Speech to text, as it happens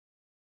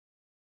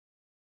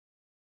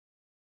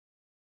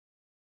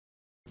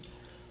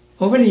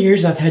Over the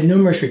years, I've had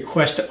numerous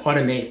requests to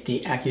automate the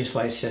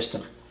Accu-Slice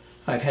system.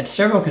 I've had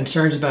several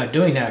concerns about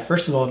doing that.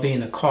 First of all, being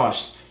the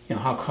cost.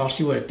 How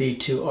costly would it be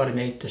to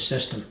automate the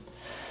system?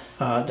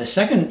 The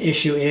second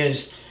issue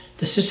is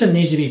the system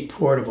needs to be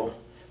portable.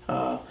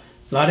 A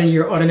lot of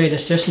your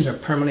automated systems are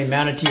permanently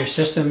mounted to your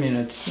system,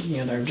 and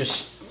they're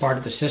just part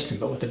of the system.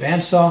 But with the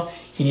bandsaw,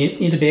 you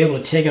need to be able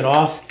to take it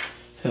off,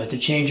 to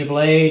change a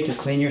blade, to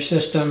clean your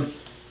system.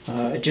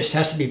 It just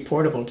has to be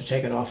portable to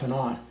take it off and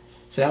on.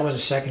 So that was a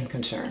second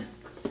concern.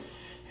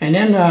 And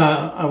then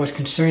I was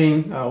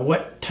concerning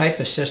what type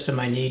of system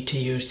I need to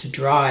use to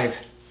drive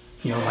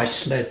my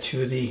sled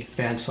through the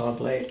bandsaw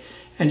blade.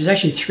 And there's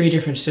actually three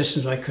different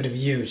systems I could have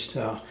used.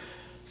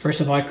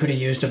 First of all, I could have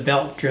used a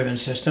belt-driven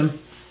system.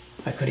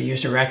 I could have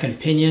used a rack and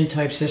pinion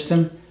type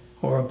system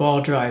or a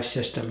ball drive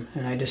system.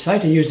 And I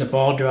decided to use the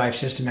ball drive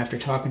system after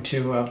talking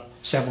to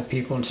several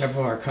people and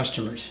several of our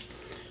customers.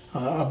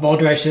 A ball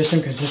drive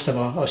system consists of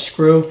a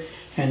screw,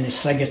 and the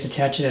sled gets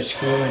attached to that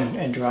screw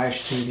and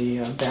drives through the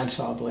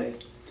bandsaw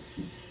blade.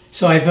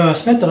 So I've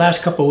spent the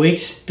last couple of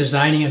weeks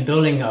designing and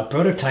building a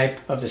prototype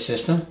of the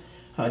system.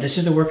 This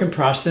is a work in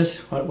process.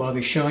 What I'll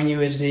be showing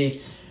you is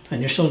the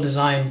initial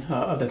design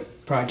of the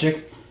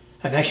project.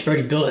 I've actually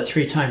already built it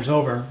 3 times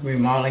over,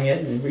 remodeling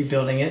it and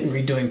rebuilding it and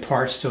redoing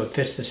parts so it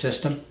fits the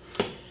system.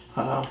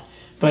 But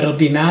it'll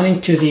be mounting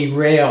to the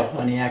rail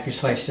on the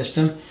Accu-Slice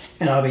system,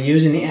 and I'll be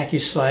using the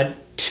Accu-Sled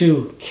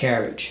II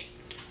carriage.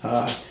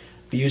 I'll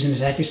be using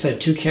this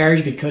Accu-Sled II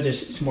carriage because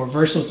it's more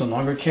versatile, it's a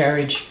longer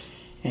carriage,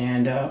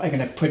 and I'm going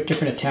to put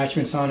different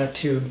attachments on it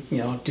to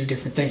do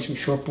different things from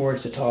short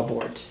boards to tall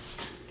boards.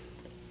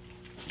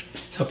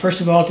 So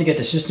first of all, to get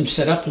the system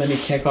set up, let me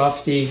take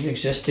off the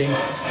existing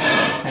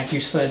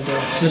Accu-Sled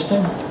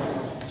system.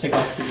 Take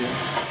off the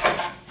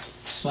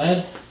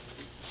sled.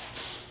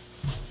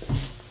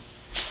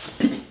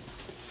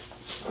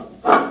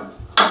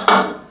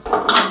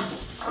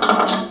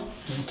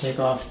 And take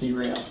off the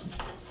rail.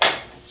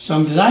 So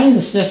I'm designing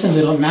the system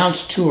that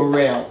mounts to a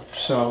rail.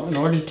 So in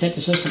order to take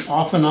the system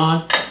off and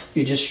on,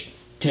 you just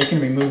take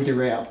and remove the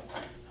rail.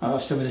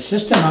 So with the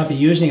system, I'll be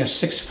using a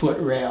 6-foot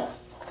rail.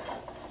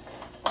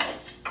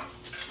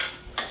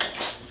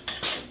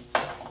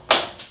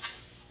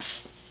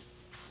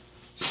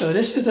 So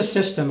this is the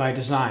system I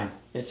designed.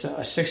 It's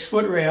a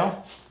 6-foot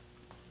rail,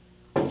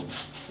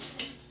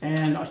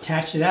 and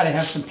attached to that I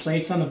have some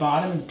plates on the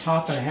bottom and the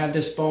top, and I have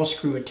this ball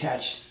screw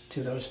attached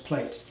to those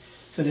plates.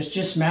 So this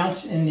just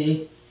mounts in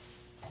the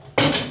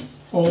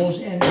holes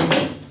in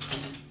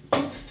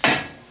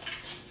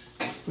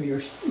where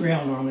your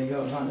rail normally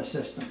goes on the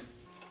system.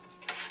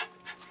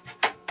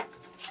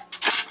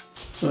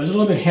 So it's a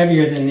little bit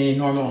heavier than the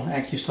normal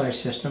Accu-Slice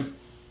system.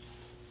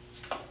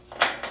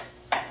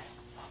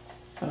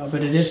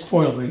 But it is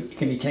portable. It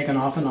can be taken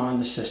off and on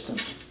the system.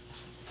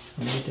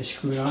 I'll get this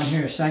screwed on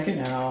here in a second,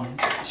 and I'll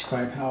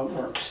describe how it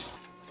works.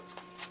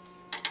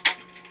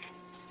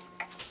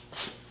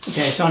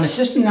 Okay, so on the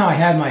system now I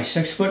have my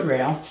 6-foot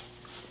rail,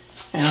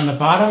 and on the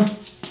bottom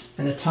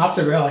and the top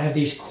of the rail I have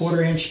these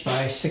 1/4 inch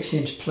by 6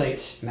 inch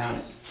plates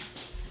mounted.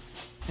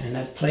 And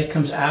that plate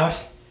comes out,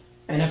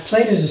 and that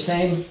plate is the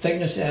same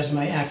thickness as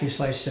my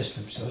Accu-Slice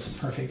system, so it's a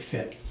perfect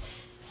fit.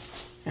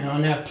 And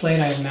on that plate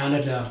I have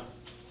mounted a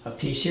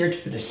piece here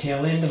for the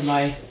tail end of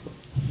my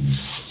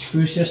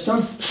screw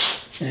system,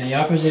 and on the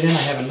opposite end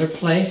I have another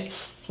plate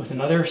with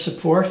another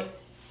support,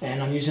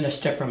 and I'm using a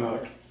stepper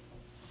motor.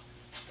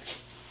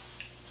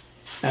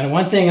 Now the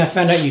one thing I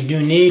found out you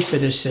do need for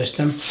this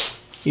system,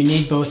 you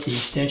need both the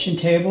extension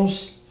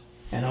tables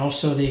and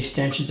also the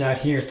extensions out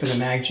here for the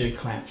mag jig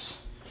clamps.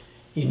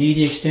 You need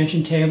the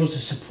extension tables to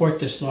support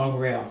this long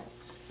rail.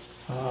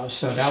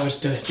 So that was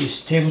these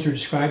tables were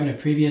described in a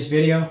previous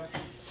video,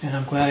 and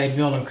I'm glad I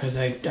built them because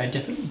I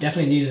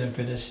definitely needed them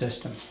for this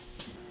system.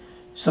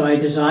 So I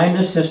designed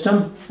this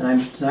system, and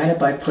I designed it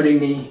by putting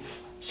the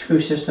screw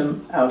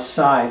system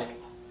outside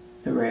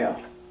the rail.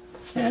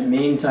 And it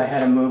means I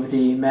had to move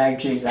the mag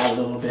jigs out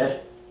a little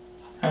bit.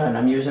 And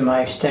I'm using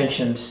my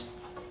extensions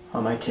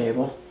on my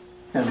table.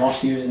 And I'm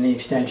also using the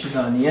extensions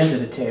on the end of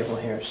the table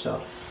here.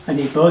 So I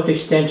need both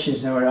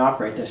extensions in order to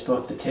operate this,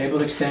 both the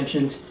table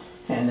extensions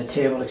and the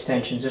table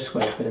extensions this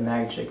way for the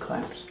mag jig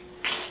clamps.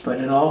 But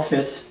it all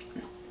fits.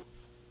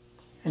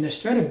 And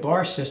this threaded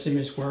bar system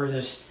is where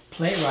this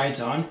plate rides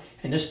on,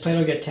 and this plate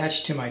will get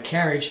attached to my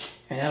carriage,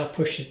 and that'll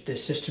push the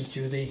system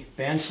through the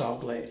bandsaw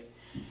blade.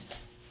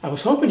 I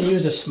was hoping to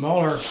use a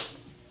smaller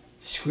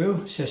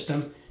screw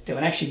system that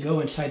would actually go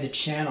inside the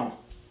channel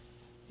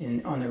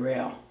on the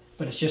rail,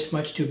 but it's just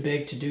much too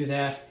big to do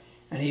that,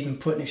 and even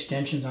putting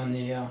extensions on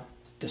the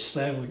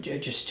sled would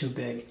just too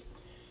big.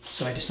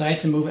 So I decided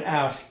to move it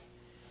out,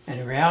 and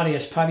in reality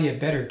it's probably a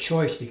better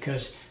choice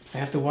because I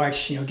have to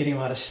watch, getting a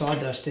lot of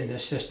sawdust in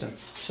this system.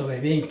 So by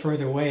being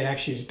further away, it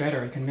actually is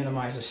better. I can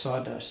minimize the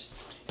sawdust.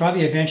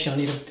 Probably eventually I'll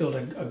need to build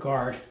a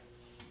guard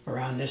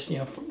around this,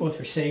 both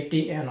for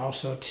safety and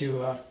also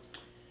to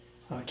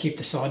keep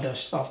the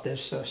sawdust off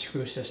this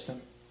screw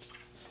system.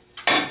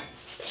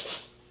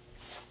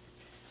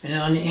 And then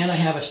on the end I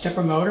have a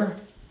stepper motor,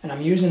 and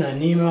I'm using a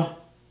NEMA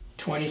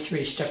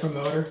 23 stepper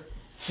motor.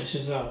 This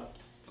is a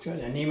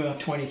NEMA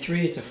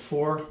 23. It's a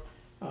 4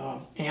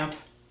 amp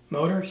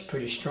motor. It's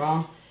pretty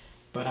strong,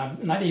 but I'm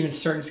not even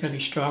certain it's going to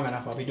be strong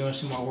enough. I'll be doing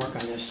some more work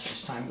on this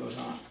as time goes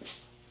on.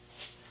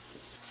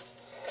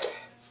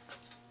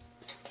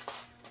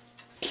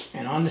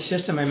 And on the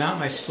system I mount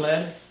my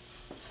sled.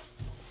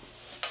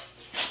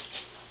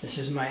 This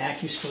is my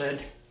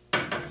Accu-Sled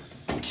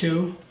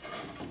II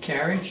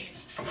carriage.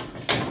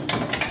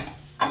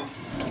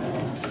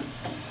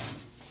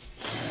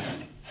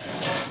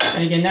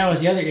 And again, that was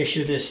the other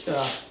issue. This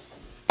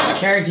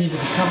carriage needs to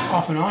come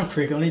off and on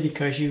frequently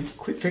because you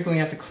frequently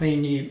have to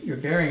clean your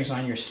bearings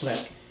on your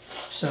sled.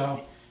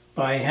 So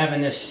by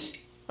having this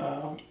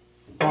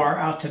bar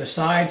out to the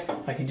side,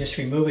 I can just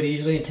remove it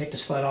easily and take the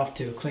sled off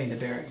to clean the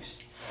bearings.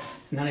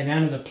 And then I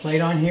mounted a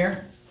plate on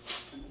here,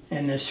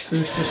 and this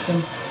screw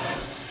system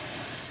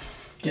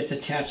gets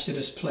attached to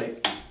this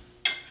plate.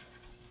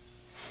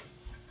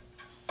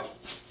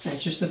 And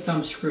it's just a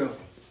thumb screw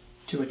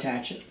to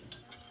attach it.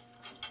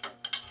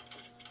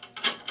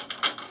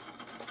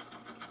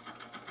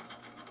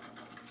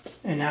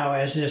 And now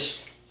as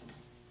this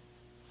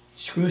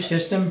screw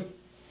system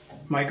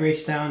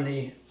migrates down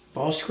the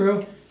ball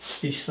screw,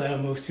 the sled will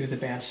move through the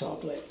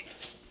bandsaw blade.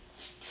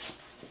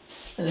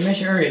 As I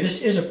mentioned earlier,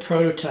 this is a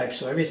prototype,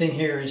 so everything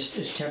here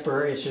is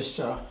temporary. It's just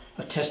a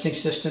testing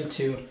system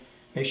to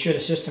make sure the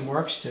system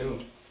works,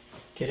 to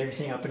get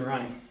everything up and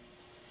running.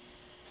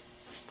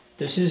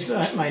 This is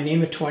my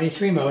NEMA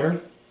 23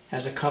 motor.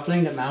 Has a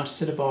coupling that mounts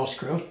to the ball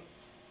screw.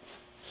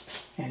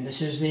 And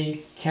this is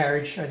the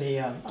carriage, or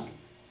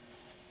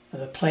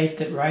the plate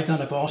that rides on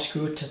the ball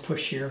screw to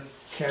push your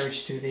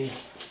carriage through the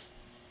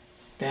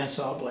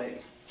bandsaw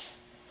blade.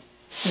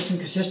 The system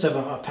consists of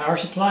a power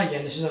supply.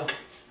 Again, this is a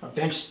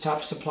bench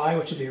top supply,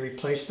 which will be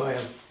replaced by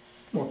a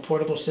more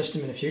portable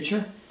system in the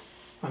future.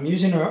 I'm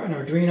using an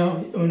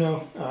Arduino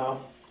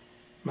Uno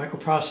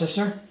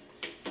microprocessor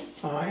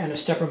and a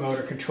stepper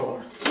motor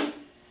controller.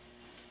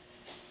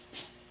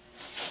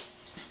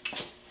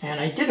 And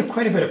I did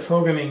quite a bit of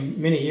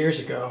programming many years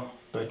ago,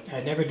 but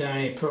I'd never done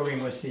any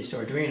programming with this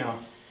Arduino.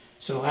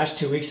 So the last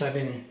 2 weeks I've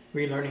been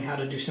relearning how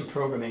to do some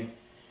programming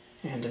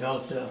and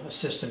developed a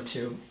system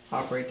to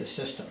operate the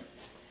system.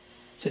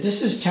 So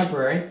this is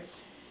temporary,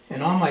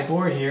 and on my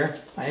board here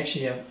I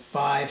actually have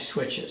 5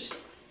 switches.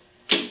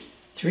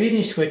 3 of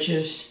these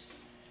switches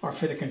are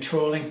for the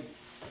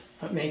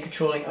main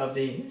controlling of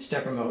the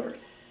stepper motor.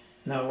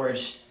 In other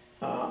words,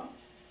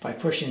 by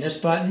pushing this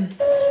button,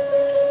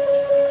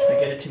 I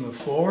get it to move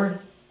forward,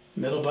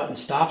 the middle button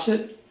stops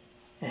it,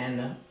 and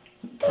the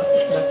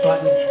left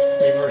button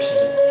reverses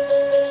it.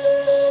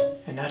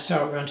 And that's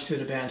how it runs through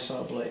the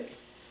bandsaw blade.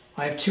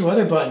 I have 2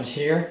 other buttons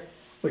here,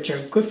 which are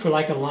good for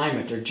like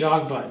alignment. They're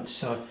jog buttons.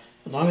 So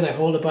as long as I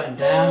hold the button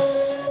down,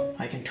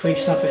 I can tweak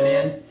something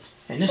in.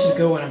 And this is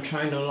good when I'm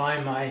trying to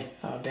align my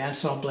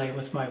bandsaw blade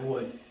with my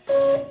wood.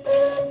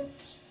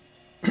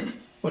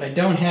 What I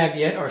don't have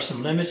yet are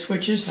some limit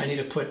switches. I need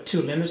to put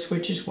 2 limit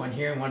switches, one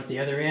here and one at the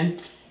other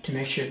end, to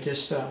make sure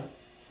this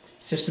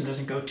system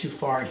doesn't go too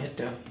far and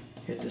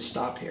hit the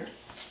stop here.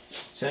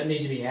 So that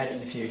needs to be added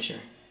in the future.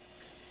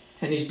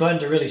 And these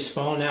buttons are really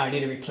small now. I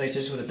need to replace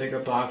this with a bigger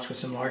box with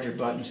some larger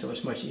buttons so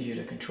it's much easier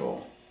to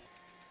control.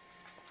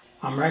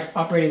 I'm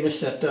operating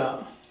this at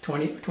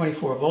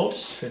 24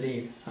 volts for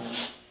the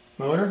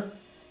motor.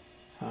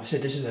 So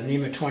this is a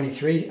NEMA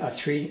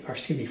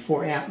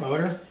 4 amp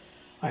motor.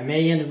 I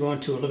may end up going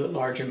to a little bit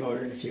larger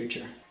motor in the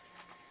future.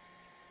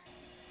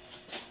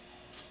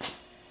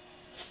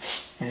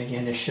 And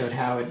again, this showed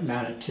how it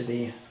mounted to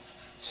the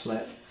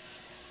sled.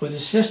 With a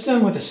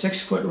system with a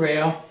 6-foot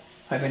rail,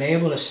 I've been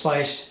able to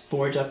slice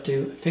boards up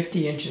to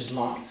 50 inches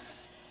long.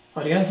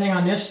 Well, the other thing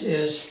on this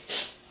is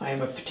I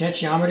have a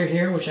potentiometer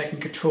here which I can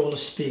control the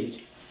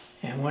speed.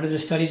 And one of the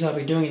studies I'll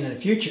be doing in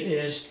the future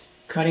is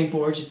cutting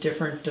boards at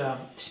different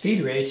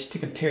speed rates to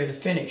compare the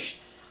finish.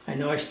 I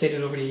know I've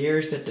stated over the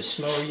years that the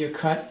slower you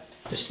cut,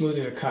 the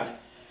smoother the cut.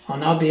 I'll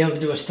now be able to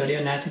do a study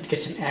on that to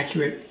get some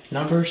accurate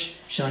numbers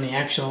showing the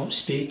actual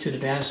speed through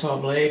the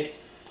bandsaw blade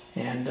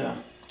and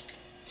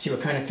see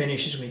what kind of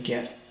finishes we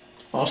get.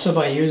 Also,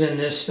 by using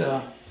this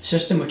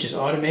system, which is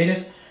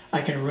automated,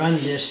 I can run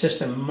this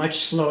system much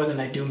slower than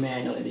I do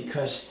manually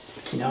because,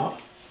 you know,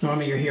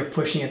 normally you're here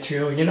pushing it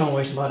through and you don't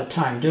waste a lot of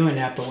time doing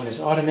that, but when it's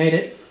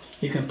automated,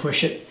 you can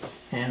push it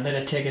and let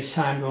it take its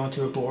time going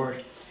through a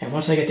board. And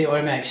once I get the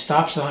automatic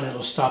stops on,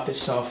 it'll stop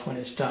itself when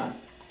it's done.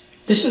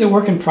 This is a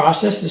work in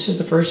process. This is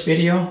the first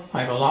video.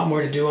 I have a lot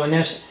more to do on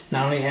this.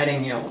 Not only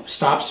adding,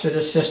 stops for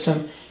this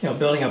system,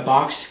 building a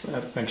box,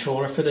 a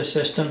controller for the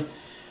system.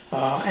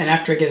 And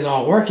after I get it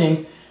all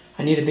working,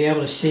 I need to be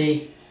able to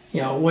see,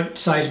 what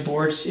size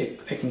boards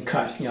it can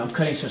cut. I'm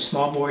cutting some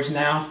small boards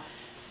now,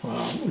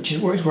 which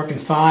is working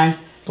fine.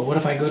 But what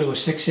if I go to a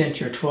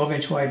 6-inch or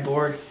 12-inch wide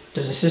board?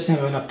 Does the system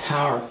have enough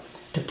power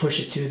to push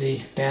it through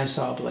the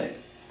bandsaw blade?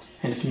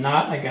 And if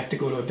not, I have to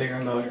go to a bigger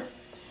motor.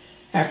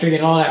 After I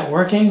get all that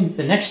working,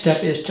 the next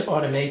step is to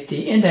automate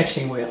the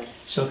indexing wheel,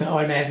 so it can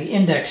automatically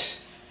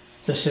index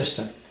the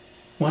system.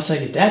 Once I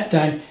get that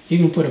done, you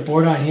can put a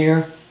board on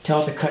here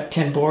tell it to cut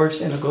 10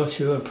 boards, and it'll go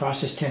through and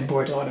process 10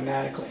 boards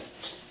automatically.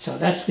 So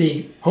that's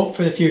the hope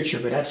for the future,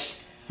 but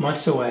that's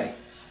months away.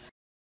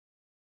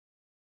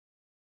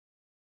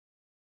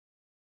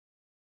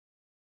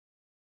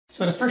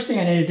 So the first thing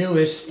I need to do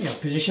is,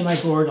 position my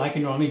board like I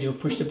normally do,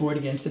 push the board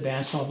against the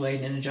bandsaw blade,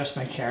 and then adjust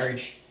my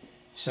carriage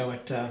so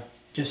it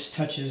just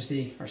touches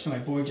so my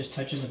board just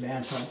touches the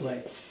bandsaw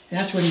blade. And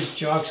that's where these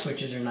jog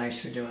switches are nice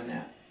for doing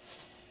that.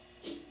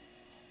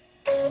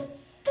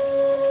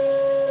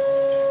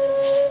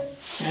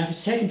 And if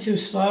it's taking too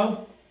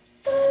slow,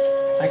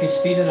 I can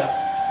speed it up.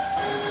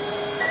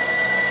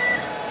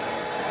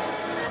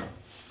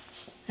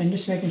 And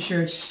just making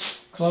sure it's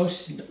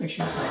close, make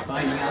sure it's like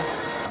binding up.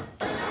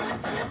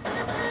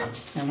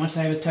 And once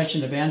I have it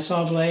touching the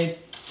bandsaw blade,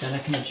 then I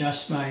can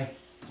adjust my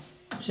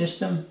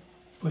system,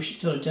 push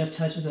it till it just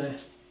touches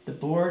the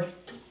board,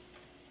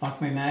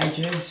 lock my mag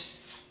jigs,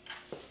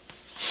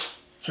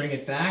 bring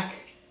it back.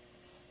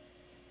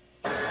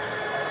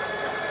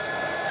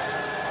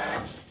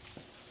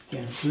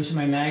 Again, loosen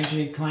my mag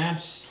jig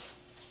clamps.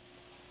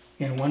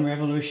 Again, 1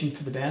 revolution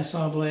for the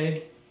bandsaw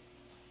blade.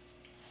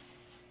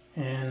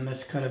 And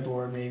let's cut a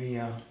board maybe,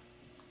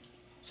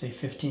 say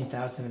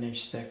 1/15,000 of an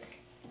inch thick.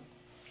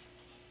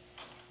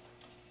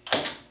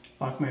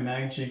 Lock my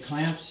mag jig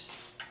clamps.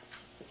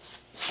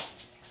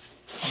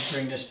 I'll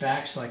bring this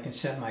back so I can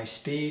set my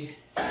speed.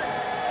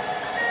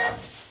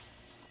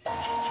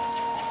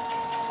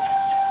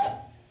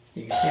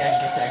 You can see I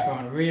can get that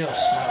going real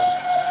slow,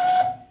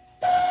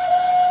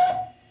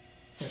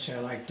 which I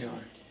like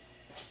doing.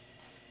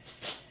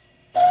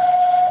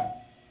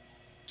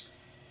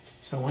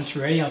 So once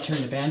ready, I'll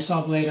turn the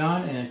bandsaw blade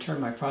on and then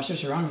turn my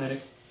processor on and let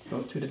it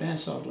go through the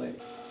bandsaw blade.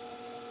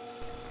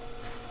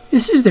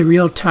 This is the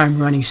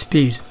real-time running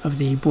speed of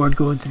the board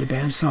going through the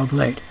bandsaw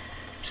blade.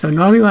 So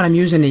normally when I'm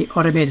using the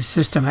automated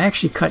system, I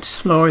actually cut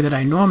slower than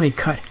I normally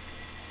cut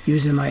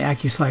using my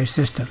Accu-Slice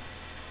system.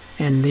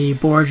 And the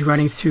board's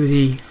running through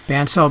the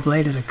bandsaw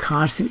blade at a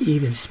constant,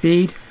 even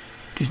speed.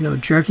 There's no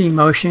jerking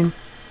motion.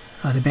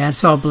 The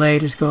bandsaw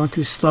blade is going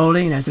through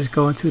slowly, and as it's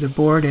going through the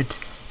board, it's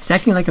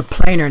acting like a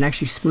planer and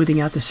actually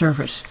smoothing out the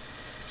surface.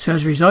 So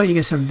as a result, you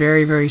get some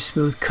very, very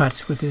smooth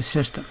cuts with this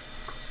system.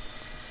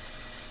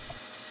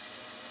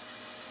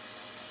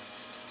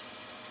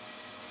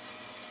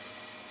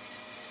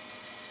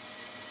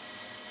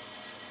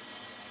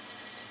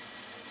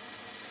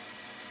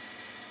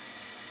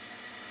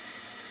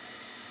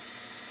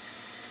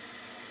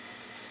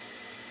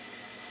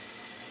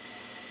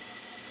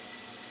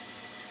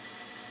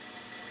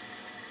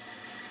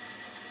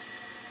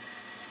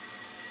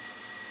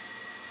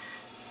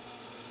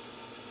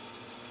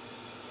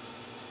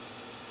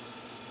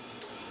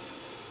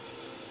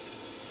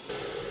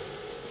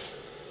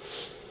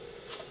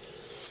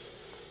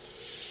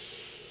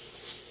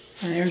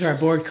 And there's our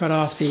board cut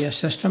off the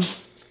system.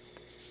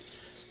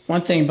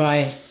 One thing,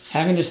 by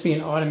having this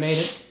being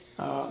automated,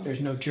 there's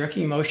no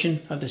jerking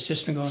motion of the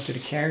system going through the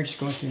carriage. It's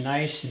going through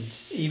nice and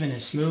even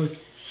and smooth.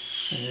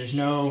 And there's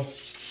no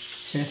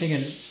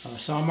significant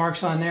saw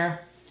marks on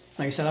there.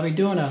 Like I said, I'll be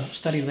doing a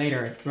study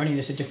later, running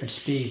this at different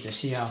speeds to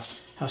see how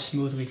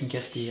smooth we can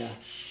get the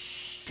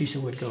piece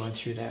of wood going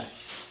through that.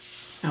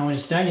 Now when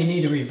it's done, you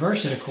need to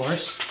reverse it, of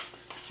course.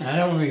 And I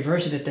don't want to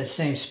reverse it at that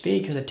same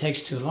speed because it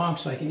takes too long,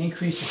 so I can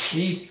increase the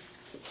speed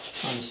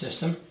on the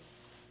system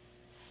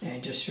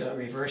and just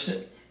reverse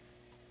it.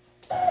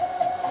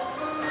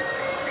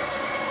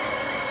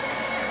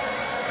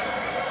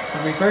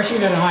 I'm reversing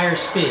it at a higher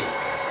speed.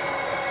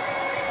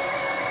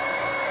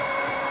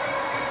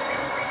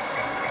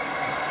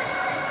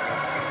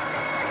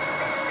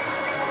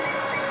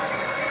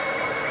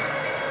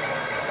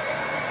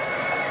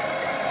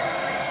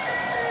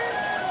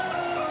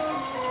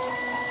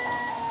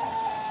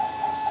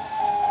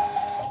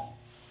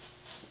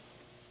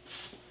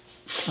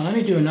 Now let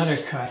me do another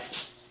cut,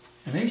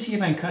 and let me see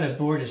if I can cut a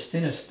board as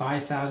thin as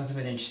 5/1000 of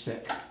an inch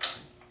thick.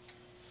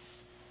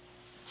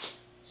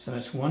 So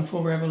that's 1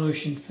 full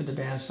revolution for the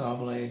bandsaw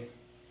blade,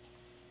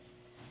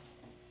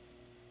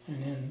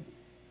 and then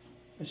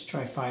let's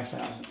try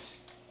 5/1000.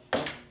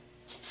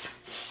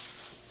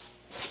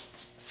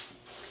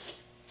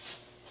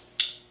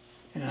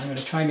 And I'm going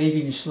to try maybe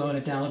even slowing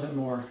it down a little bit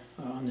more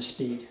on the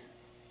speed.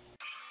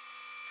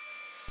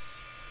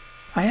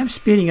 I am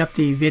speeding up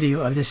the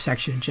video of this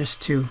section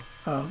just to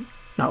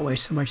not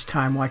waste so much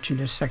time watching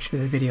this section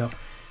of the video.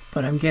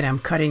 But again, I'm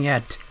cutting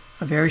at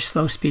a very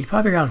slow speed,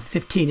 probably around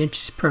 15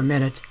 inches per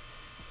minute,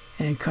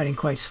 and cutting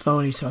quite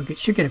slowly, so I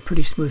should get a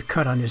pretty smooth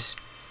cut on this.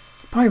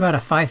 Probably about a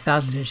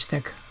 5/1000 inch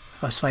thick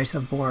slice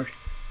of board.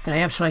 And I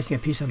am slicing a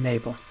piece of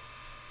maple.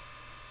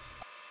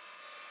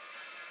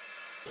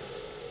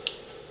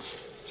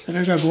 So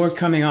there's our board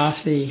coming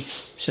off the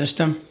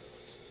system.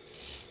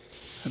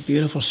 A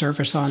beautiful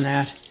surface on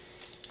that.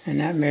 And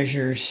that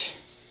measures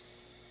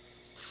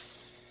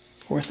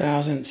 4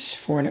 thousandths,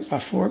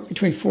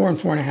 between 4 and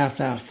 4.5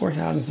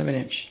 thousandths of an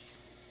inch.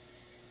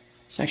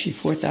 It's actually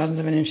 4 thousandths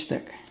of an inch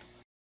thick.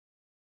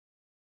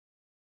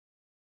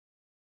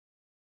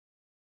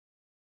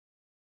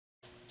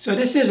 So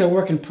this is a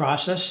work in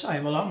process. I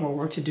have a lot more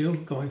work to do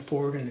going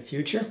forward in the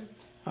future,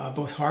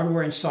 both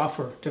hardware and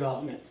software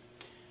development.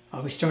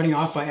 I'll be starting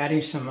off by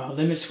adding some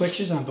limit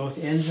switches on both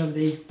ends of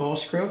the ball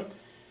screw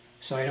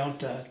so I don't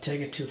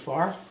take it too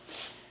far.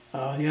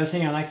 The other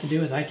thing I like to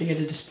do is I like to get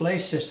a display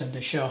system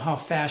to show how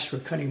fast we're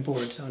cutting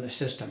boards on the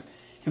system.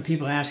 And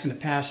people ask in the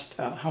past,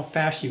 how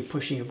fast are you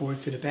pushing your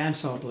board through the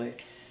bandsaw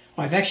blade?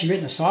 Well, I've actually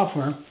written a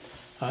software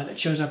that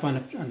shows up on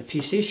the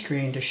PC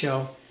screen to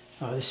show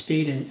the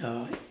speed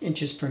in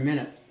inches per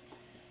minute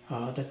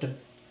that the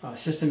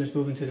system is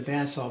moving through the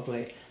bandsaw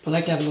blade. But I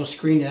like to have a little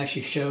screen that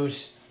actually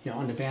shows,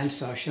 on the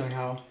bandsaw, showing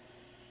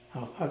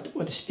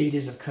what the speed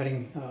is of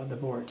cutting the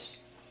boards.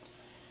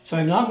 So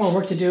I have a lot more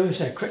work to do.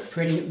 So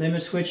creating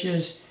limit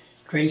switches,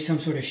 creating some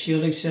sort of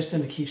shielding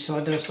system to keep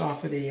sawdust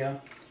off of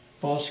the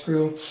ball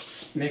screw,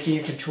 making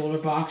a controller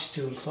box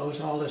to enclose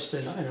all this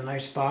in a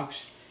nice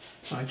box,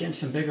 getting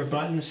some bigger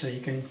buttons so you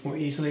can more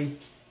easily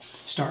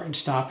start and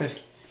stop it.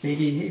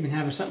 Maybe even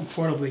having something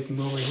portable you can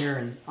go over here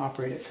and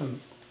operate it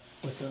from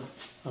with a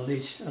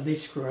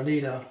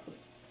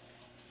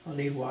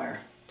lead wire.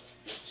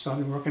 So I'll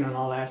be working on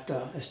all that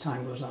as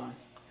time goes on.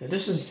 So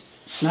this is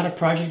not a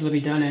project that'll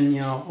be done in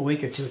a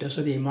week or two. This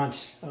will be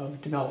months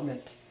of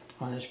development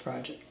on this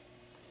project.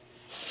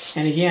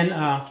 And again,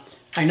 I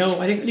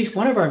think at least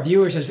one of our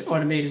viewers has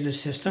automated the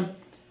system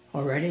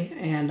already,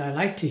 and I'd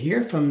like to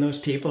hear from those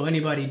people.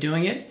 Anybody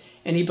doing it?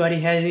 Anybody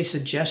has any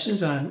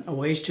suggestions on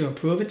ways to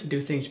improve it, to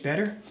do things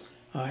better?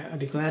 I'd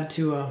be glad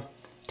to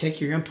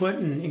take your input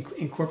and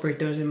incorporate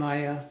those in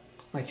my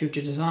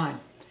future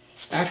design.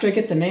 After I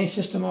get the main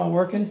system all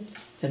working,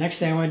 the next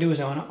thing I want to do is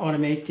I want to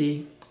automate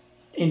the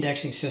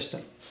indexing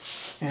system.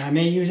 And I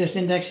may use this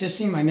index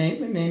system, I may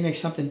make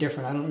something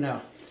different, I don't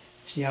know.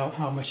 See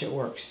how much it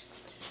works.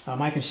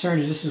 My concern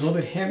is this is a little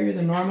bit heavier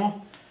than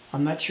normal.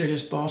 I'm not sure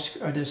this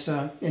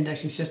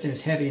indexing system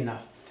is heavy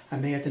enough. I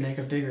may have to make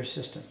a bigger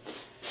system.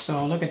 So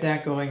I'll look at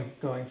that going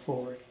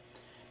forward.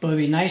 But it'd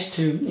be nice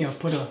to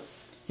put a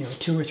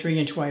 2 or 3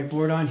 inch wide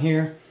board on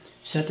here,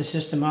 set the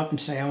system up and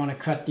say I want to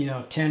cut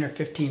 10 or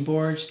 15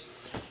 boards,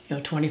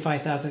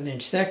 25,000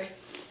 inch thick,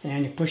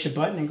 and you push a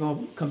button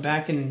and come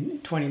back in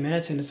 20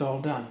 minutes and it's all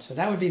done. So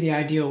that would be the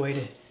ideal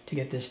way to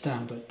get this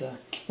done. But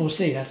we'll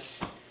see.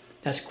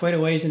 That's quite a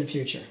ways in the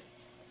future.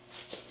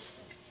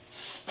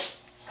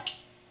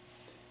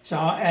 So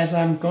as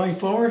I'm going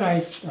forward,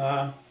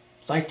 I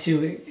like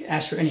to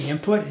ask for any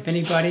input. If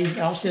anybody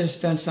else has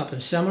done something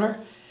similar,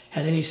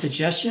 has any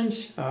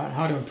suggestions on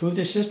how to improve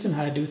this system,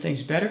 how to do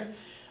things better,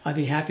 I'd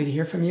be happy to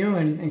hear from you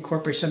and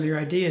incorporate some of your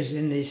ideas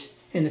in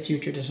the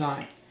future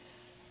design.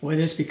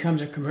 Whether this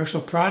becomes a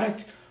commercial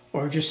product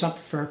or just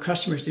something for our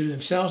customers to do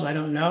themselves, I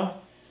don't know.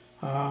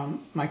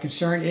 My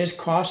concern is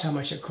cost, how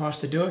much it costs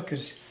to do it,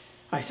 because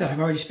I thought I've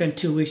already spent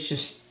 2 weeks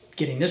just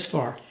getting this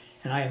far,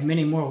 and I have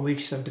many more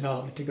weeks of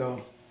development to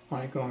go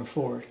on it going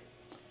forward.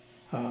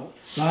 A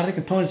lot of the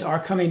components are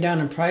coming down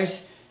in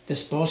price.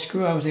 This ball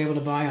screw I was able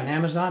to buy on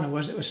Amazon. It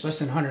was less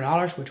than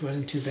 $100, which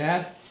wasn't too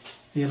bad.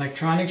 The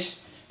electronics,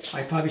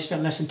 I probably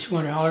spent less than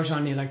 $200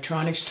 on the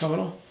electronics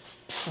total.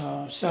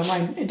 So my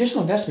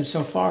additional investment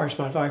so far is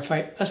about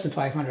less than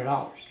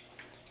 $500.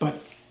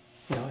 But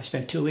I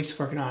spent 2 weeks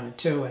working on it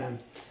too, and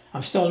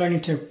I'm still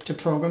learning to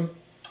program.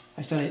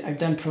 I've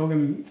done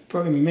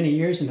programming many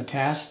years in the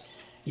past,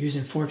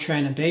 using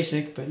Fortran and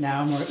BASIC, but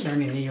now I'm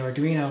learning the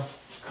Arduino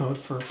code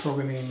for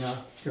programming the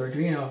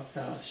Arduino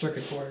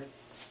circuit board.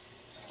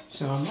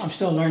 So I'm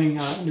still learning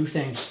new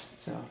things.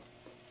 So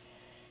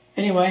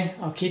anyway,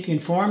 I'll keep you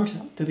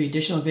informed. There'll be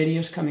additional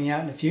videos coming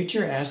out in the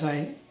future as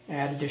I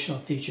add additional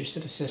features to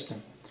the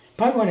system.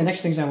 Probably one of the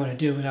next things I want to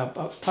do, and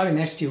probably in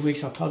the next few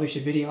weeks I'll publish a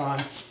video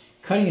on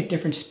cutting at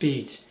different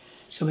speeds,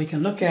 so we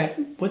can look at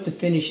what the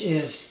finish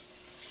is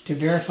to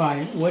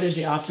verify what is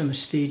the optimum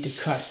speed to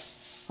cut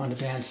on the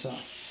bandsaw.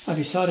 Now, if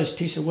you saw this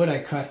piece of wood I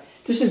cut,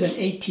 this is an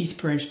 8 teeth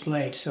per inch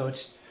blade, so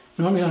it's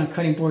normally on a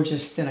cutting board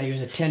this thin I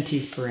use a 10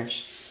 teeth per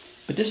inch.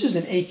 But this is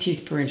an 8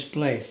 teeth per inch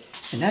blade,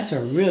 and that's a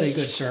really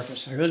good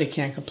surface. I really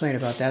can't complain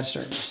about that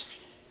surface.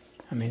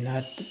 I mean,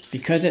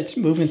 because it's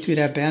moving through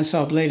that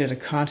bandsaw blade at a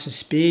constant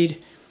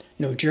speed,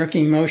 no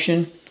jerking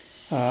motion,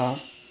 no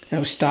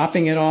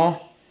stopping at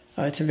all.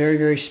 It's a very,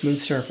 very smooth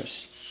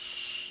surface.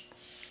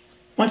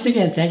 Once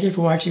again, thank you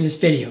for watching this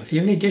video. If you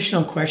have any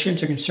additional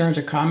questions or concerns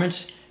or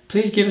comments,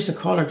 please give us a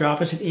call or drop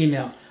us an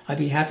email. I'd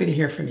be happy to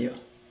hear from you.